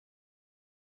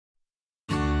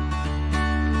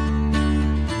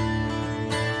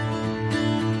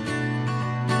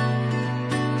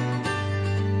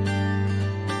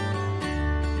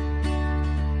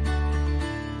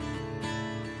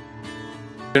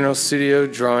General studio,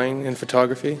 drawing, and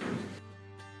photography.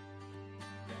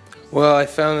 Well, I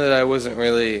found that I wasn't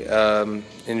really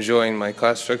enjoying my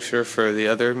class structure for the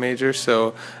other major,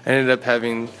 so I ended up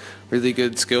having really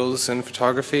good skills in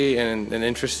photography and an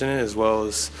interest in it, as well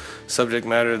as subject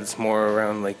matter that's more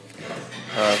around like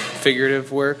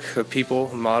figurative work of people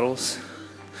and models.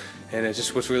 And it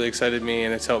just what's really excited me,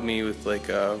 and it's helped me with like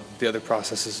the other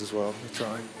processes as well, with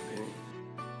drawing.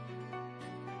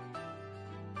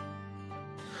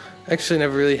 I actually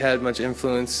never really had much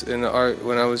influence in art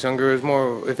when I was younger. It was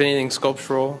more, if anything,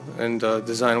 sculptural and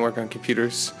design work on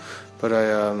computers. But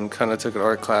I kind of took an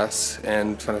art class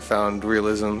and kind of found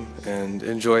realism and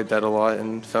enjoyed that a lot,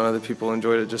 and found other people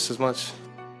enjoyed it just as much.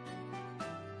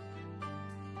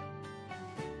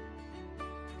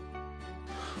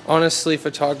 Honestly,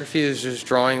 photography is just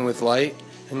drawing with light,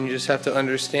 and you just have to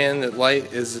understand that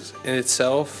light is in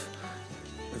itself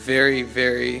very,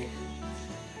 very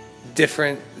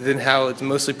different than how it's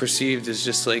mostly perceived. Is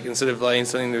just like, instead of lighting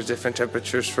something, there's different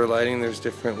temperatures for lighting, there's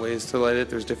different ways to light it,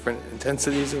 there's different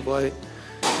intensities of light.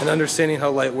 And understanding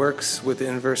how light works with the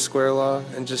inverse square law,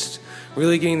 and just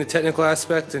really getting the technical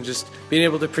aspect and just being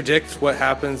able to predict what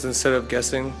happens instead of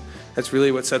guessing. That's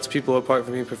really what sets people apart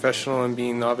from being professional and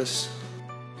being novice.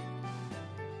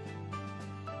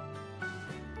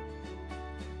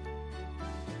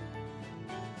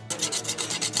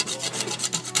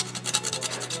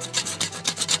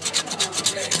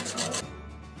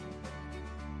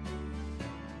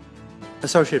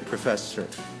 Associate Professor,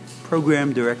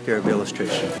 Program Director of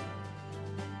Illustration.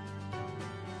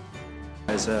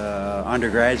 As an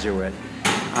undergraduate,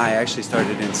 I actually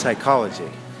started in psychology.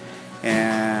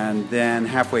 And then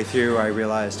halfway through I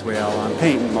realized, well, I'm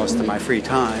painting most of my free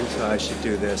time, so I should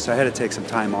do this. So I had to take some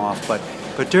time off. But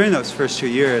during those first 2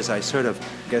 years, I sort of,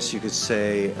 I guess you could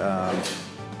say,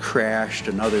 crashed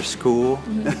another school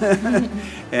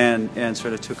and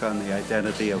sort of took on the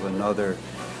identity of another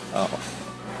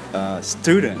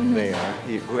student there,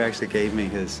 who actually gave me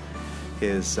his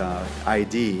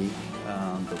ID.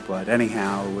 But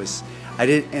anyhow, it was,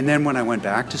 and then when I went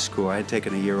back to school, I had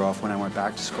taken a year off. When I went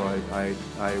back to school, I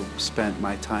spent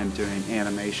my time doing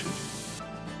animation.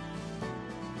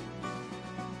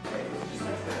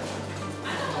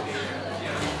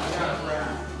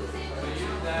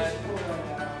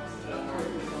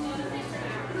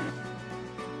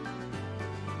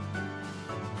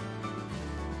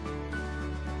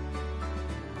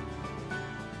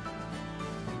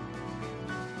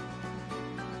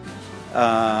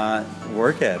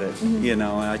 Work at it, you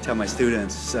know, and I tell my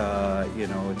students, you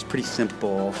know, it's pretty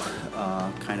simple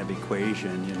kind of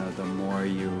equation, you know, the more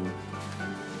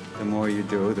you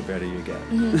do, the better you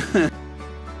get.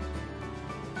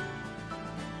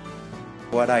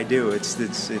 What I do,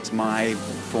 it's my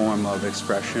form of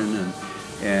expression,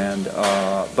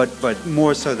 but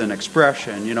more so than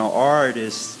expression, you know, art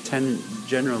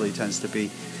generally tends to be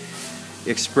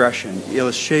expression.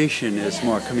 Illustration is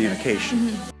more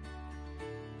communication.